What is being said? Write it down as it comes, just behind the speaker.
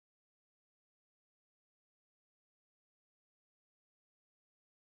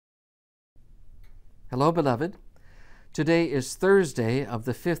Hello, beloved. Today is Thursday of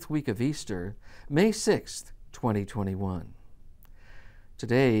the 5th week of Easter, May 6th, 2021.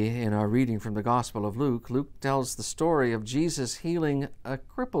 Today, in our reading from the Gospel of Luke, Luke tells the story of Jesus healing a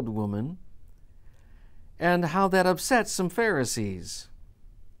crippled woman and how that upset some Pharisees.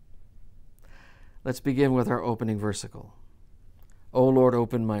 Let's begin with our opening versicle. O Lord,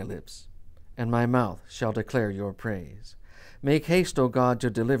 open my lips, and my mouth shall declare your praise. Make haste, O God, to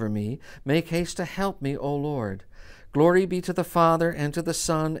deliver me. Make haste to help me, O Lord. Glory be to the Father, and to the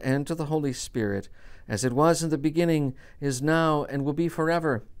Son, and to the Holy Spirit, as it was in the beginning, is now, and will be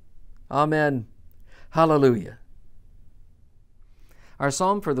forever. Amen. Hallelujah. Our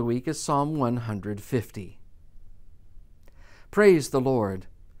psalm for the week is Psalm 150. Praise the Lord.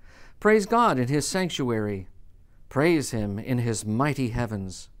 Praise God in His sanctuary. Praise Him in His mighty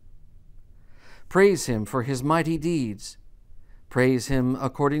heavens. Praise Him for His mighty deeds. Praise Him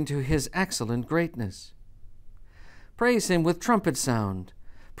according to His excellent greatness. Praise Him with trumpet sound.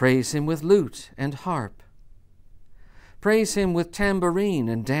 Praise Him with lute and harp. Praise Him with tambourine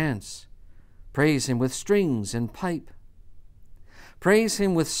and dance. Praise Him with strings and pipe. Praise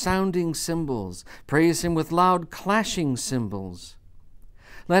Him with sounding cymbals. Praise Him with loud clashing cymbals.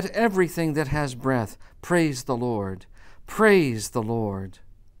 Let everything that has breath praise the Lord. Praise the Lord.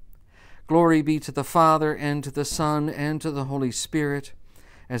 Glory be to the Father, and to the Son, and to the Holy Spirit,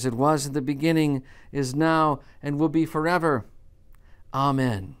 as it was in the beginning, is now, and will be forever.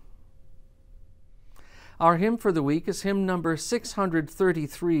 Amen. Our hymn for the week is hymn number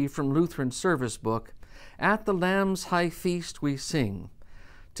 633 from Lutheran Service Book, At the Lamb's High Feast We Sing.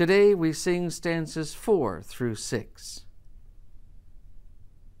 Today we sing stanzas 4 through 6.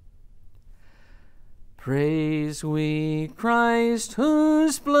 Praise we Christ,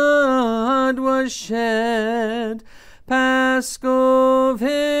 whose blood was shed, Paschal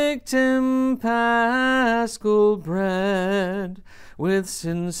victim, Paschal bread. With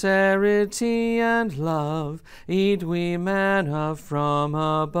sincerity and love eat we manna from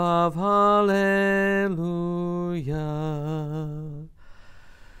above. Hallelujah.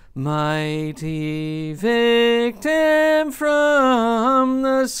 Mighty victim from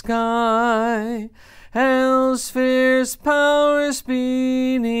the sky, hell's fierce powers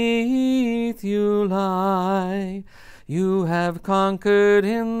beneath you lie. You have conquered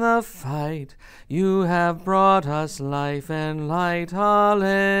in the fight. You have brought us life and light.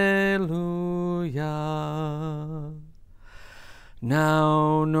 Hallelujah.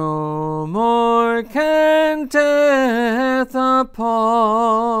 Now no more can death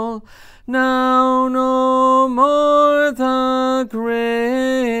appall. Now no more the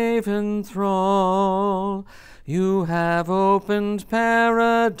grave enthrall. You have opened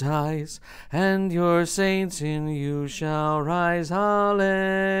paradise, and your saints in you shall rise.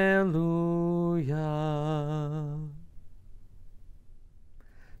 Hallelujah.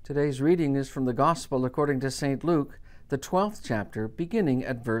 Today's reading is from the Gospel according to St. Luke, the 12th chapter, beginning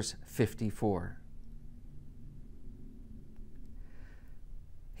at verse 54.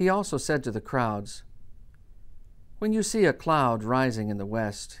 He also said to the crowds, When you see a cloud rising in the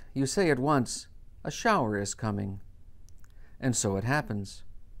west, you say at once, A shower is coming. And so it happens.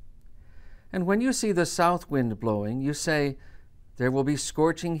 And when you see the south wind blowing, you say, There will be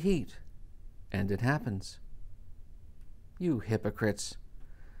scorching heat. And it happens. You hypocrites!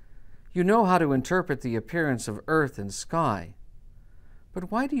 You know how to interpret the appearance of earth and sky,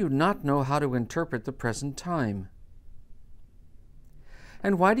 but why do you not know how to interpret the present time?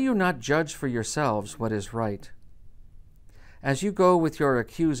 And why do you not judge for yourselves what is right? As you go with your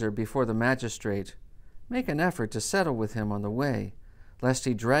accuser before the magistrate, make an effort to settle with him on the way, lest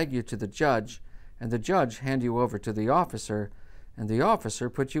he drag you to the judge, and the judge hand you over to the officer, and the officer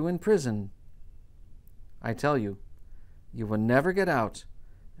put you in prison. I tell you, you will never get out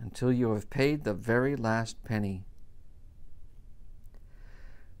until you have paid the very last penny.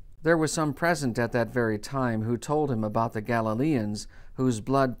 There was some present at that very time who told him about the Galileans whose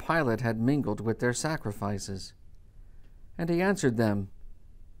blood Pilate had mingled with their sacrifices. And he answered them,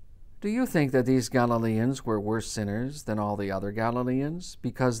 Do you think that these Galileans were worse sinners than all the other Galileans,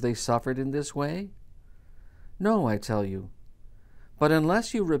 because they suffered in this way? No, I tell you. But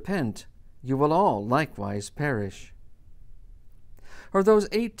unless you repent, you will all likewise perish. Or those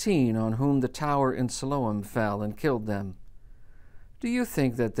 18 on whom the tower in Siloam fell and killed them, do you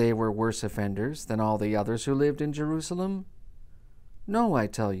think that they were worse offenders than all the others who lived in Jerusalem? No, I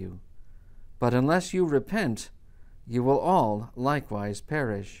tell you. But unless you repent, you will all likewise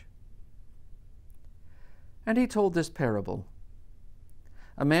perish. And he told this parable.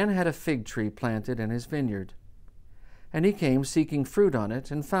 A man had a fig tree planted in his vineyard, and he came seeking fruit on it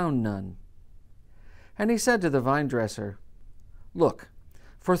and found none. And he said to the vine dresser, "Look,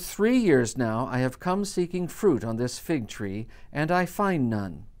 for 3 years now I have come seeking fruit on this fig tree, and I find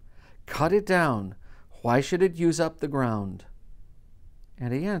none. Cut it down. Why should it use up the ground?"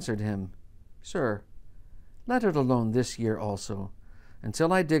 And he answered him, "Sir, let it alone this year also,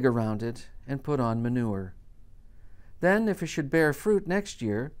 until I dig around it and put on manure. Then if it should bear fruit next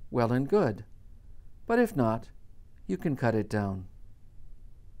year, well and good. But if not, you can cut it down."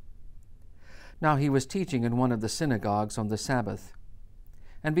 Now he was teaching in one of the synagogues on the Sabbath.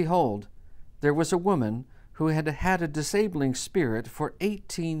 And behold, there was a woman who had had a disabling spirit for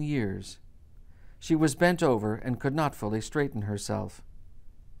 18 years. She was bent over and could not fully straighten herself.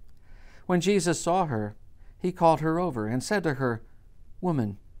 When Jesus saw her, he called her over and said to her,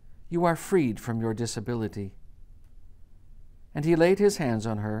 "Woman, you are freed from your disability." And he laid his hands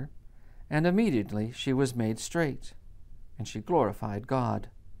on her, and immediately she was made straight, and she glorified God.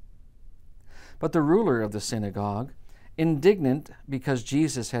 But the ruler of the synagogue, indignant because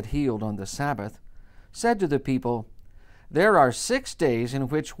Jesus had healed on the Sabbath, said to the people, "There are 6 days in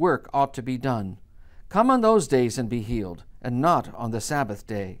which work ought to be done. Come on those days and be healed, and not on the Sabbath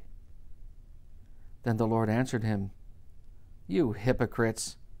day." Then the Lord answered him, "You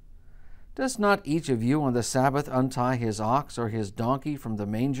hypocrites! Does not each of you on the Sabbath untie his ox or his donkey from the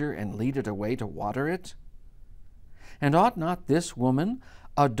manger and lead it away to water it? And ought not this woman,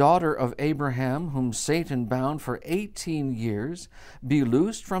 a daughter of Abraham, whom Satan bound for 18 years, be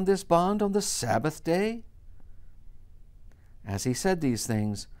loosed from this bond on the Sabbath day?" As he said these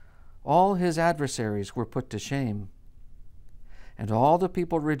things, all his adversaries were put to shame. And all the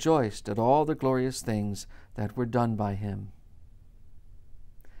people rejoiced at all the glorious things that were done by him.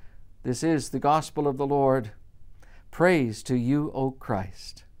 This is the gospel of the Lord. Praise to you, O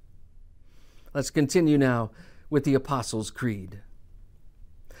Christ. Let's continue now with the Apostles' Creed.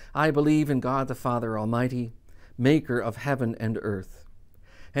 I believe in God the Father Almighty, maker of heaven and earth,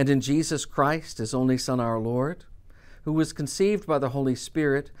 and in Jesus Christ, his only Son, our Lord, who was conceived by the Holy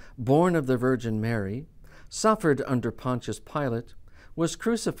Spirit, born of the Virgin Mary, suffered under Pontius Pilate, was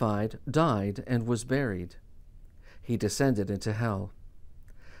crucified, died, and was buried. He descended into hell.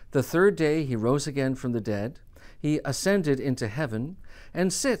 The 3rd day he rose again from the dead. He ascended into heaven,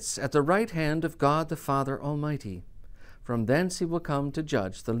 and sits at the right hand of God the Father Almighty. From thence he will come to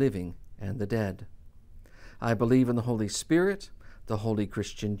judge the living and the dead. I believe in the Holy Spirit, the holy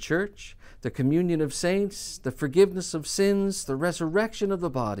Christian Church, the communion of saints, the forgiveness of sins, the resurrection of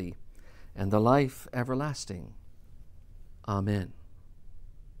the body, and the life everlasting. Amen.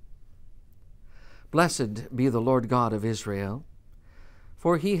 Blessed be the Lord God of Israel,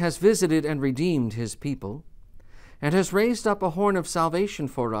 for he has visited and redeemed his people, and has raised up a horn of salvation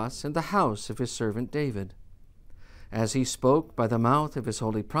for us in the house of his servant David, as he spoke by the mouth of his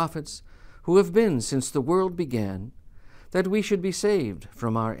holy prophets, who have been since the world began, that we should be saved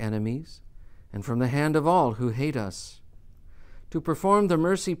from our enemies and from the hand of all who hate us, to perform the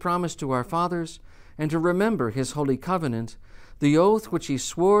mercy promised to our fathers, and to remember his holy covenant, the oath which he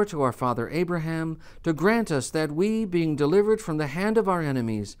swore to our father Abraham, to grant us that we, being delivered from the hand of our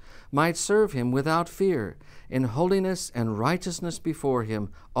enemies, might serve him without fear, in holiness and righteousness before him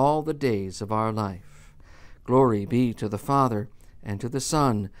all the days of our life. Glory be to the Father, and to the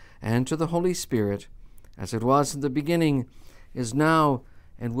Son, and to the Holy Spirit, as it was in the beginning, is now,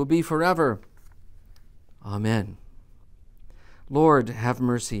 and will be forever. Amen. Lord, have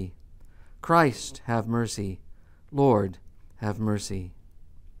mercy. Christ, have mercy. Lord, have mercy.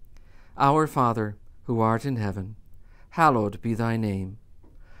 Our Father, who art in heaven, hallowed be thy name.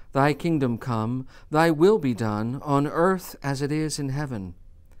 Thy kingdom come, thy will be done, on earth as it is in heaven.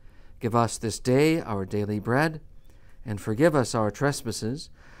 Give us this day our daily bread, and forgive us our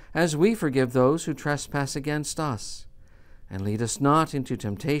trespasses, as we forgive those who trespass against us. And lead us not into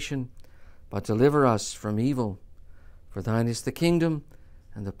temptation, but deliver us from evil. For thine is the kingdom,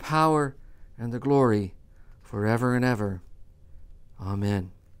 and the power, and the glory, forever and ever. Amen.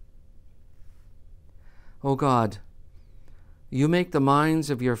 O God, you make the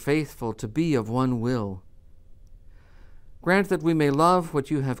minds of your faithful to be of one will. Grant that we may love what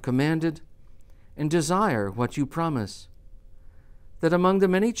you have commanded and desire what you promise, that among the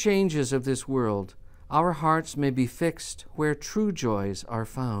many changes of this world, our hearts may be fixed where true joys are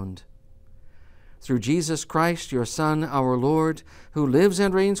found. Through Jesus Christ, your Son, our Lord, who lives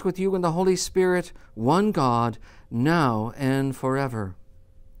and reigns with you in the Holy Spirit, one God, now and forever.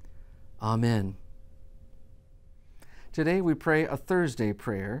 Amen. Today we pray a Thursday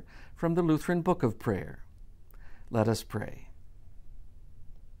prayer from the Lutheran Book of Prayer. Let us pray.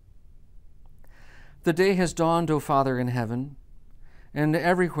 The day has dawned, O Father in heaven, and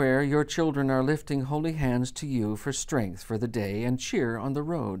everywhere your children are lifting holy hands to you for strength for the day and cheer on the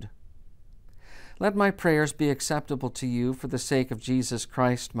road. Let my prayers be acceptable to you for the sake of Jesus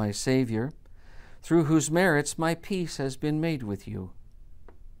Christ, my Savior, through whose merits my peace has been made with you.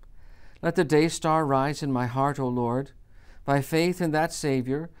 Let the day star rise in my heart, O Lord, by faith in that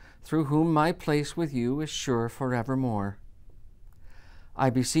Savior, through whom my place with you is sure forevermore.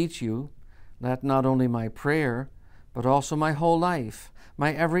 I beseech you, let not only my prayer, but also my whole life,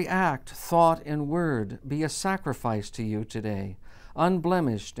 my every act, thought, and word be a sacrifice to you today,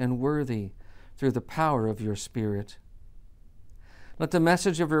 unblemished and worthy, through the power of your Spirit. Let the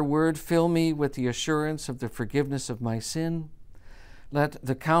message of your word fill me with the assurance of the forgiveness of my sin. Let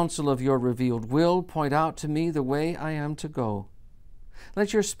the counsel of your revealed will point out to me the way I am to go.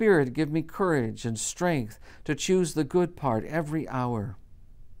 Let your Spirit give me courage and strength to choose the good part every hour.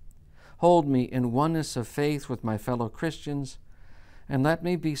 Hold me in oneness of faith with my fellow Christians, and let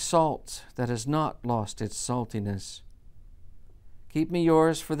me be salt that has not lost its saltiness. Keep me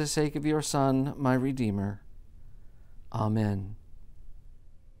yours for the sake of your Son, my Redeemer. Amen.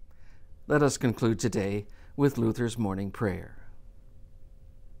 Let us conclude today with Luther's morning prayer.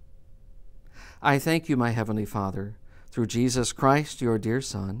 I thank you, my Heavenly Father, through Jesus Christ, your dear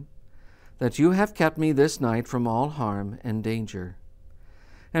Son, that you have kept me this night from all harm and danger.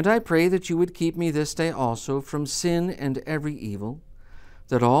 And I pray that you would keep me this day also from sin and every evil,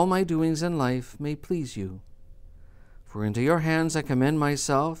 that all my doings in life may please you. For into your hands I commend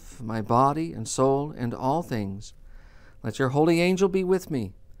myself, my body and soul, and all things. Let your holy angel be with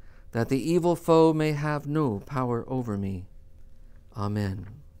me, that the evil foe may have no power over me. Amen.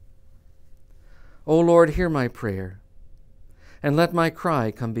 O Lord, hear my prayer, and let my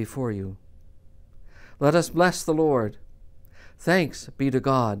cry come before you. Let us bless the Lord. Thanks be to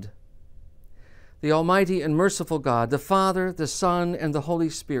God. The Almighty and merciful God, the Father, the Son, and the Holy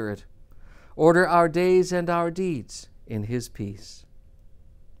Spirit, order our days and our deeds in his peace.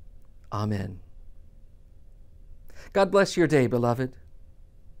 Amen. God bless your day, beloved.